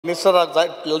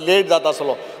मिनिस्टराक late जाता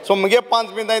आसलो so मुगे 5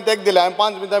 मिनटां तेक दिले हांवें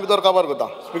 5 मिनटां भितर काबार करता.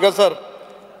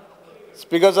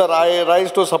 Speaker sir, I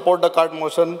rise to support the cart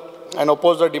motion and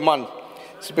oppose the demand.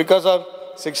 Speaker sir,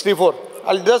 64.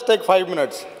 I'll just take 5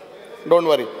 minutes. Don't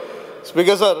worry.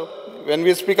 Speaker sir, when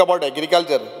we speak about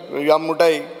agriculture, we are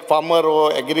farmer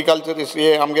or agriculture is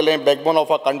a backbone of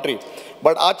our country.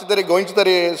 But आज तरी गोंयची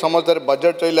तरी समज तरी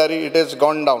budget चोयल्यारी it has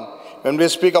gone down. When we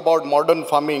speak about modern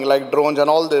farming like drones and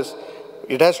all this,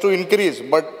 it has to increase.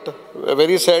 But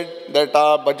very sad that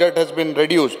our budget has been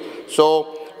reduced. So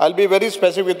I'll be very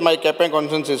specific with my campaign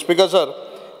consensus. Speaker sir,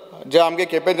 जे आमगे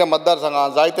केपेंच्या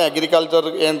मतदारसंघात जायते agriculture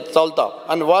हें चलता.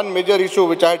 And one major issue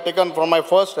which I had taken from my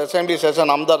first assembly session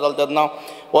आमदार जाल तेन्ना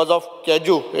was of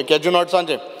cashew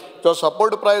nutsचे. जो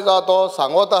support price आहा तो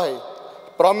सांगोत आहे.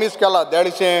 Promise केला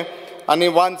 150 आणि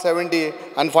 170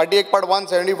 आणि फाटी एक पाट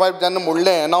 175 जेन्ना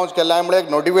मोडलें अनाउंस केलें हांवें एक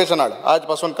नोटिफिकेशन हाड आज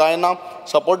पासून कांय ना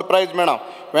सपोर्ट प्रायस मेळना.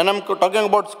 When I am talking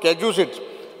about cashew seeds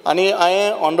आनी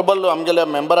हांवें ऑनरेबल आमगेल्या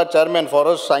मेंबरा चेअरमॅन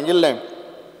फॉरेस्ट सांगिल्लें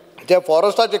जे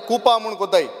फॉरेस्टाचे कूप आहा म्हूण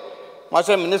कोताय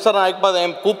मातशें मिनिस्टरान आयकपा जाय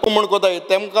कूप म्हूण कोताय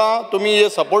तेमकां तुमी हे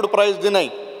सपोर्ट प्रायस दिनाय.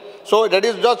 So that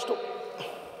is just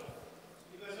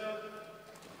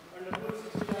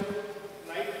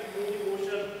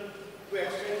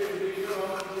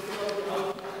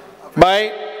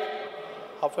by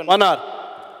half an 1 hour.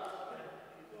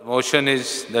 The motion is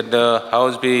that the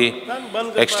House be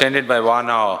extended by 1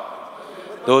 hour.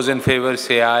 Those in favor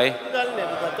say aye.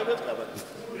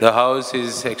 The House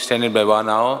is extended by 1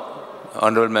 hour.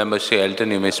 Honorable Member Sri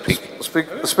Alton, you may speak.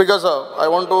 Speaker sir, I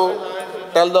want to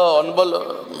tell the Honorable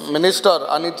Minister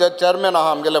and Chairman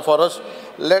Amgele Forest,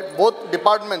 let both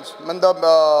departments, when the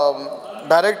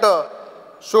Director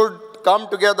should come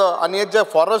together and जे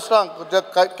फॉरेस्टांक जे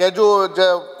cashew जे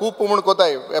कूप म्हूण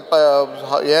कोताय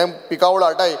हे पिकावळ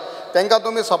हाडटाय तांकां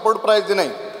तुमी support प्रायस दिनाय.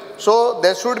 So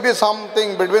there should be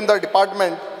something between the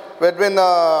department between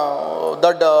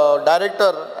the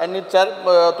director आनी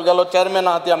तुगेलो चेअरमॅन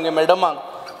आहा ती आमगे मॅडमाक.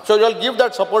 So you will give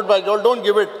that support प्रायस. यू डोंट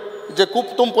गिव इट जे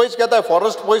कूप तुम पयस घेताय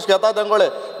फॉरेस्ट पयस घेता तेंगळे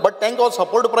बट तांकां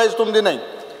सपोर्ट प्रायस तुम दिनाय.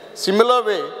 सिमिलर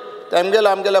वे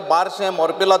आमगेले बारशें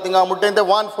मोरपिला थिंगा म्हणटा ते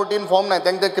 114 फॉर्म नाय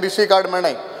तांकां ते कृषी card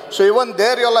मेळनाय. So even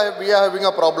there we R having a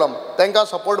problem तांकां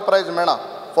सपोर्ट प्रायस मेळना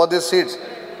for this seeds.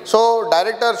 So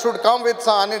director should come with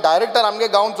आनी डायरेक्टर आमगे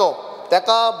गांवचो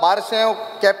ताका बारशें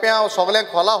केप्यां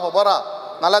सगळ्यांक खोला खबर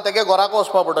आहा नाल्यार तेगे घराक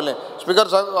वचपा पडटलें. स्पिकर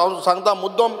हांव सांगता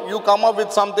मुद्दम you come up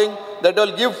with something that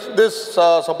will give this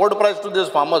support प्रायस to this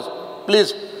farmers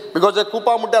please. Because हे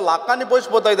कुपा म्हणटा लाखांनी पयस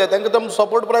पोताय ते तांकां तुमी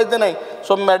सपोर्ट प्रायस दिनाय.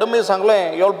 सो मॅडमी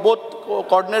सांगलें you both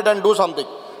coordinate end do something.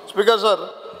 Speaker sir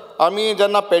आमी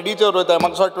जेन्ना पेडीचेर रोयताय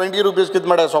म्हाका दिसता 20 रुपीज कितें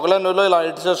मेळटा सगळ्यांनी उलयलां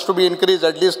it's has to be increase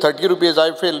at least 30 rupees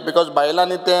I feel because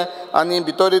बायलांनी तें आनी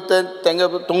भितर तेंगे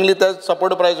तुमली ते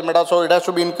सपोर्ट प्रायस मेळटा. So it has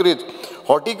to be increase.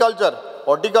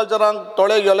 हॉर्टिकल्चरांक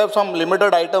थोडे you have some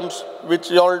limited items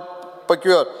which you all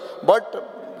procure but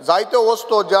जायत्यो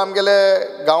वस्तू जे आमगेले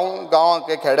गांवांक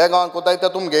खेड्या गांवांक कोताय ते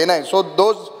तुमी घेयनाय. So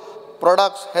those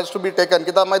products has to be taken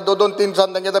कित्याक मागीर 2-3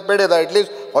 दिसान तांचे ते पेड येता.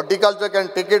 At least horticulture can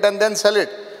take it end then sale it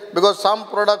because some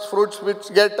products fruits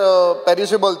which gate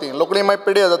perishable thing locally मागीर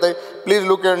पेड जाताय. Please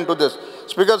look in to this.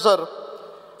 Speaker sir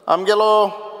आमगेलो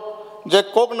जे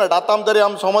कोकनट आतां तरी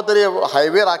आमी समज तरी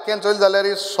हायवे राखेन चलय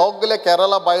जाल्यार सगळे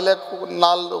केरला बायले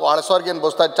नाल आळसोर घेवन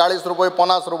बसतात 40 रुपये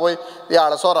 50 रुपये ही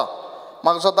आळसोरां.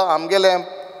 म्हाका दिसता आमगेलें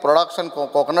प्रोडक्शन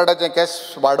कोकनटाचें केस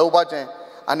वाडोवपाचें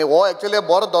आनी हो एक्चुली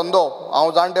बरो धंदो.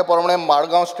 हांव जाणटे प्रमाणे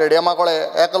माडगांव स्टेडियमा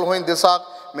कडेन एकलो खंय दिसाक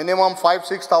मिनिमम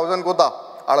 5-6,000 कोता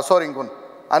आळसोर हिंकून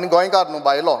आनी गोंयकार न्हू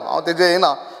भायलो हांव तेजें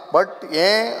येना बट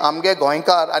हें आमगे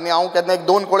गोंयकार आनी हांव केन्ना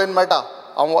 1-2 कडेन मेळटा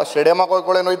हांव स्टेडियमा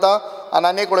कडेन वयता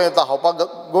आनी कडेन येता खावपाक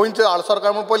गोंयचे आळसोर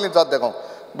काय म्हूण पयलींच जाता तेका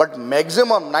but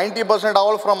maximum 90%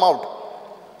 all from out.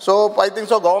 So I think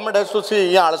so government has to C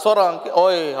ही आळसोरां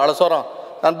हय आळसोरां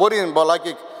आनी बरी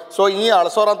भलायकीक. सो ही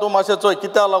आळसोरां तूं मातशें चोय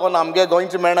कित्याक लागून आमगे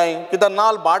गोंयचे मेळनाय कित्याक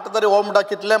नाल बाट तरी हो म्हणटा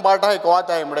कितलें बाट आहाय कोवाच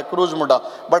आहाय म्हणटा क्रूज म्हणटा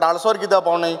बट आळसोर कित्याक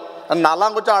पावनाय आनी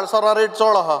नालांकच्या आळसोरां रेट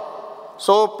चड आहा.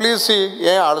 सो प्लीज सी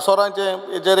हे आळसोरांचे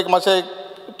हेजेर एक मातशें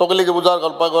तकलेक उजार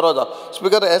घालपाक गरज आहा.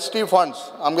 स्पिकर ST फंड्स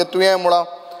आमगे तुवें म्हणा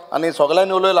आनी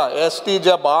सगळ्यांनी उलयलां ST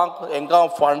जे भावांक हांकां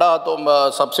फंड आहा तो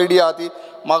सबसिडी आहा ती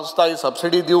म्हाका दिसता ही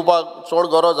सबसिडी दिवपाक चड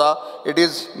गरज आहा. It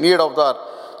is need of the R.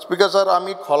 Speaker sir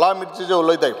आमी खोला मिरचीचे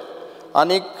उलयताय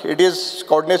आनीक it is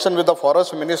coordination with the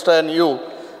forest minister end you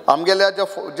आमगेल्या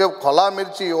जे खोला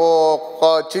मिरची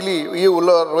ओ चिली ही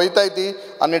रोयताय ती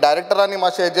आनी डायरेक्टरांनी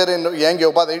मातशें हेजेर हें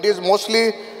घेवपाक it is mostly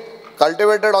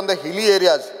cultivated on the hilly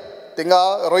areas थिंगा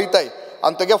रोयताय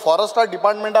आनी तेगे फॉरेस्टा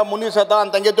डिपार्टमेंटा मनीस येता आनी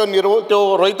तेंगे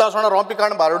त्यो रोयता आसतना रोंपी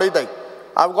काडून भायर उडयताय.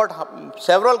 I've got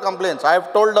several complaints. I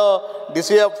have told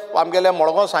DCF आमगेले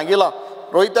मडगांव सांगिला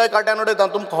रोयताय काट्यान उडयता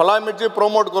तुम खोला मिरची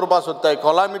प्रमोट करपा सोदताय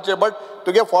खोला मिरची बट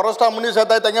तुगे फॉरेस्टा मनीस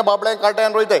येताय तेंगे बाबड्यांक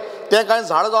काट्यान रोयताय तें कांय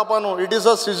झाड जावपा न्हू it is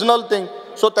a seasonal thing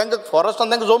so तेंकां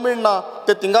फॉरेस्टान तेंकां जमीन ना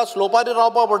ते थिंगा स्लोपारी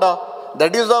रावपा पडटा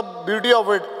that is the beauty of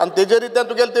it आनी तेजे रित्यान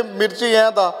तुगेले ते मिरची हें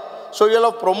येता सो यू आर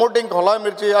प्रमोटींग खोला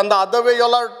मिरची आनी the other way you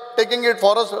R taking it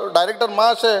forest director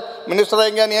मातशें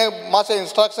मिनिस्टरांक आनी हें मातशें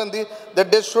instruction the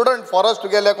that they shouldn't forest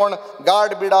तुगेले कोण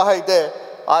गार्ड बीड आहाय ते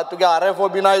तुगे RFO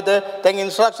बीन आहाय ते तेंकां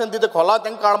इंस्ट्रक्शन दी ते खोला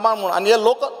तेंकां काडपा म्हूण आनी हे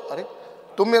लोक अरे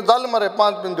तुमी जालें मरे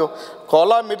 5 मिनटो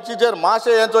खोला मिरचीचेर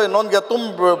मातशें हेचो नोंद घे तुम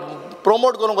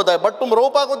प्रमोट करूंक वताय बट तुम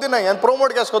रोवपाक दिनाय आनी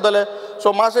प्रमोट केश कोतले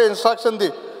सो मातशें instruction the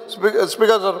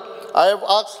speaker sir I have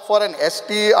asked for an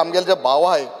ST आमगेले जे भाव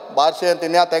आहाय बारशे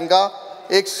तिने तेंकां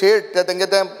एक सेट ते तेंगे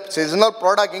ते सिजनल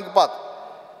प्रोडक्ट विकपाक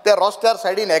ते रस्त्यार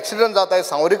सायडीन एक्सिडंट जाताय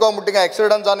सांवरिको म्हणटा थिंगा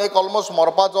एक्सिडंट जावन एक ऑलमोस्ट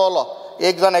मरपाचो जालो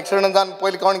एक जाण एक्सिडंट जावन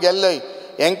पयलीं कोण गेल्ले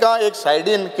हेंकां एक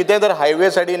सायडीन कितें तर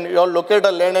हायवे सायडीन you locate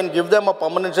a land end give them a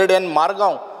permanent said end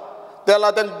Margao त्याला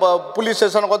तेंकां पुलीस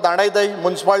स्टेशनाक धाडायताय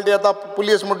म्युनिसिपालिटी येता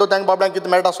पुलीस म्हणटा तेंकां बाबड्यांक कितें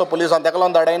मेळटा सो पुलिसान तेका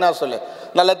लागून धाडायना आसतले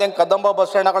नाल्यार तेंकां कदंबा बस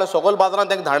स्टँडा कडेन सकयल बाजारांत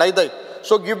तेंकां धाडायताय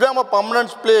so give them a permanent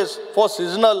place for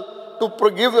seasonal to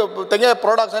give तेंगे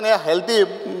प्रोडक्ट्स आनी हेल्थी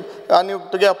आनी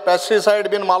तुगे पेस्टिसायड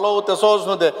बीन मालो तसो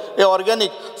न्हू ते हे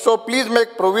organic so please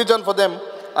make provision for them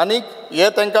आनीक हे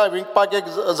तेंकां विकपाक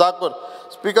एक जाग कर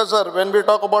speaker sir Wien we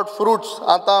talk about fruits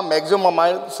आतां मॅक्झिमम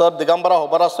सर दिगंबरा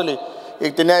खबर आसतली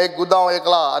एक तिने एक गुदांव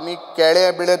एकला आनी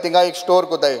केळे बिळे थिंगा एक स्टोर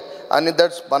कोताय आनी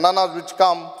that's banana which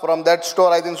come from that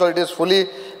store I think so it is फुली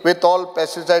विथ ऑल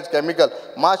पेस्टिसायड्स केमिकल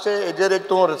मातशें हेजेर एक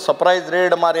तूं सरप्रायज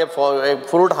रेड मार हे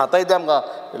फ्रूट हाताय ते आमकां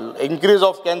increase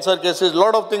of cancer cases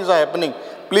lot of things R happening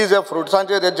please ह्या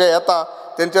फ्रुट्सांचेर जे येता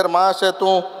तेंचेर मातशें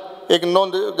तूं एक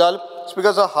नोंद घाल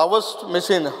स्पीकर सर हार्वेस्ट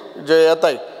मशीन जे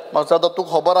येताय म्हाका आतां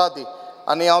तूं खबर आहा ती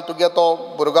आनी हांव तुगे तो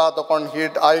भुरगो आहा तो कोण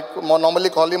heat I normally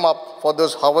call him up for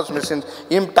this harvest machines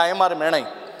हिम टायमार मेळनाय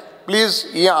प्लीज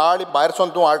ही हाड भायरसून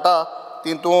तूं हाडटा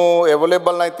ती तूं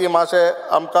एवेलेबल नाय ती मातशें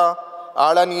आमकां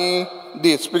हाड आनी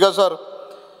दी speaker sir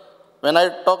when I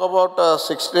talk about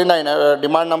 69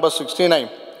 demand number 69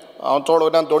 हांव चड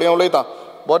वयल्यान थोडी उलयतां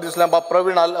बरें दिसलें बाब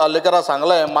प्रवीण आलेकरा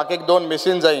सांगलें म्हाका एक 2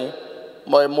 मशीन जाय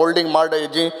मोल्डिंग माड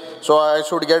हेजी so I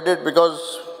should get it because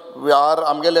we R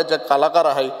आमगेले जे कलाकार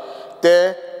आहाय ते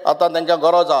आतां तांकां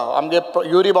गरज आहा आमगे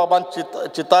युरी बाबान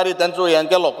चितारी तेंचो हें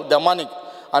केलो देमानीक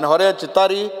आनी खरें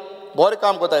चितारी बरें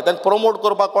काम कोताय तांकां प्रमोट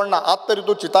करपाक कोण ना आतां तरी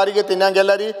तूं चितारी घे तिन्या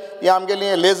गेल्यार ही आमगेली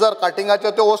लेजर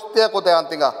कटिंगाच्यो त्यो वस्त्यो कोताय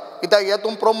आनी थिंगा कित्याक हे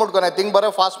तुमी प्रमोट कराय थिंग बरें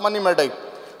फास्ट मनी मेळटाय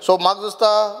सो म्हाका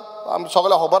दिसता आमी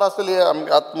सगळें खबर आसतली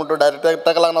आतां म्हणटा डायरेक्टर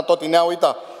ताका लागून तो तिन्या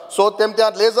वयता सो तेम त्या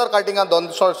लेजर कटिंगान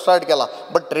धंदो स्टार्ट केला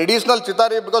but traditional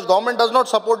Chitari because government does not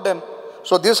support them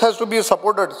so this has to be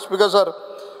supported speaker sir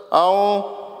हांव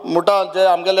म्हणटा जे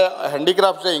आमगेले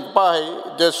हँडीक्राफ्ट जे इंकपा आहाय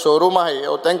जे शोरूम आहाय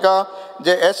तांकां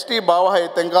जे ST भाव आहाय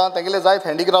तांकां तेंगेले जायत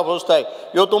हँडीक्राफ्ट वस्ताय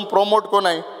ह्यो तुमी promote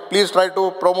कोनाय please try to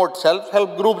promote self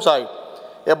help groups आहाय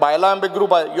हे बायलां बी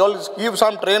ग्रूप आहाय you all give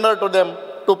some trainer to them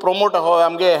to promote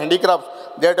आमगे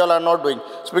handicraft that all R not doing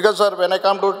speaker sir when I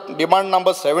come to demand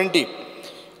number 70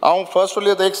 हांव first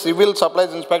उलयता एक civil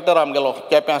supplies inspector आमगेलो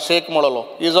केप्यां शेख म्हणलो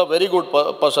is a very good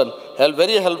person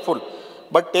very helpful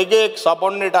but तेगे एक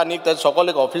subordinate आनी ते सकयल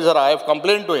एक officer I have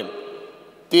complain to हिम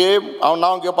ती हांव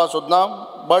नांव घेवपाक सोदना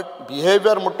बट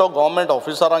बिहेवियर म्हणटा गव्हर्मेंट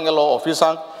ऑफिसरांक गेलो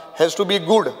ऑफिसांक has to be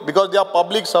good because they are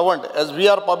public servant age we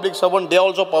R public servant they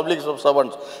also public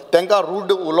servants तांकां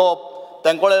रूड उलोवप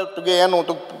तांकोळे तुगे हें न्हू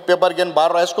तूं पेपर घेवन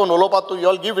भायर एश कोन्न उलोवपाक तूं you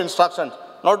all give instructions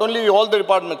not only all the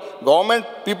departments, government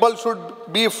people should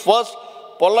be first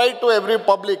polite to every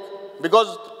public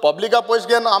because public पयस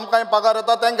घेवन आमकांय पगार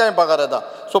येता तांकांय पगार येता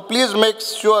so please make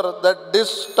sure that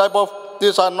this type of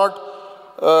this are not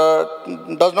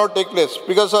does not take place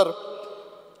because sir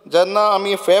जेन्ना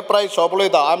आमी fair price shop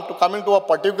उलयता I am coming to a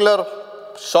particular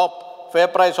shop fair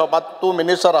price shop आतां तूं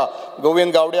मिनिस्टर आहा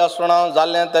गोविंद गावडे आसतना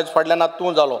जाल्लें तेज फाटल्यान आतां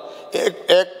तूं जालो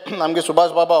एक आमगे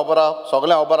सुभाष बाबा खबर आहा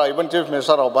सगळें खबर आहा इवन चीफ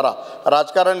मिनिस्टर खबर आहा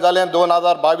राजकारण जालें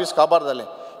 2022 काबार जालें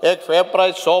एक फेर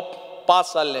प्रायस शॉप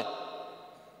पास जाल्लें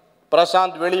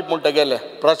प्रशांत वेळीप म्हणटा गेले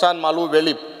प्रशांत मालू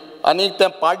वेळीप आनीक तें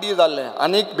पार्टी जाल्लें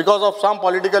आनीक because of some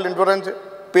political influence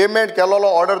payment केलोलो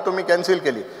order तुमी कॅन्सील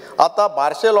केली आतां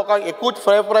बारशे लोकांक एकूच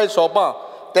फेर प्रायस शॉपां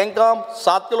तांकां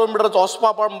 7 किलोमिटर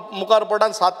वचपा मुखार पडटा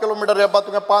आनी 7 किलोमिटर येवपाक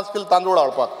तुका 5 किलो तांदूळ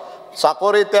हाडपाक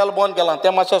साकोरी तेल बंद केलां तें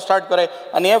मातशें स्टार्ट कराय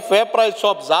आनी हें फेर प्रायस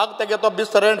शॉप जाग तेगे तो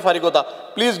बिस्त रेंट फारीक कोता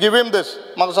प्लीज गिव हिम दीस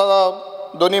म्हाका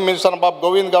सदां दोनी मिनिस्टर बाब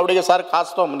गोविंद गावडे सारको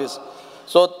खास तो मनीस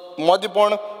सो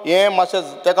मोदीपण हें मातशें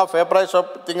तेका फेर प्रायस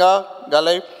शॉप थिंगा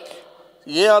घालय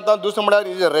हें आतां दुसरें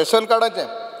म्हळ्यार रेशन कार्डाचें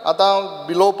आतां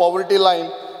बिलो पॉवर्टी लायन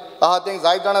आहा तें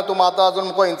जाय जाणां तुम आतां आजून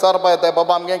मुको विचारपा येताय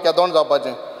बाबा आमगे केदोन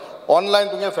जावपाचें ऑनलायन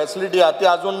तुमगे फॅसिलिटी आहा ती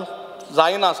आजून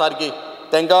जायना सारकी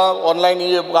तांकां ऑनलायन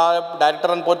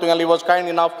डायरेक्टरान पळय तुगेली वॉज कायंड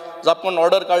इनफ जापून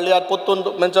ऑर्डर काडली आतां पोत्तून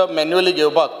म्हणजे मॅन्युअली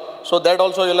घेवपाक so that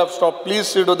also Yule have stop please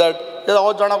see do that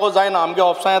हो जाणांको जायना आमगे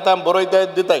ऑफिसां येता बरोयताय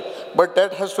दिताय but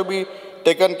that has to be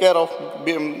taken care of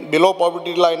below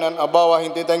poverty lion आनी अबाव आहाय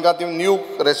ती तांकां ती न्यू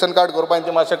रेशन कार्ड करपा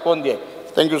ती मातशें कोन्न दियाय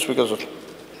thank you speaker sir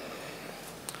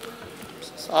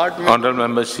Honorable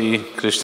Member C. Krishna.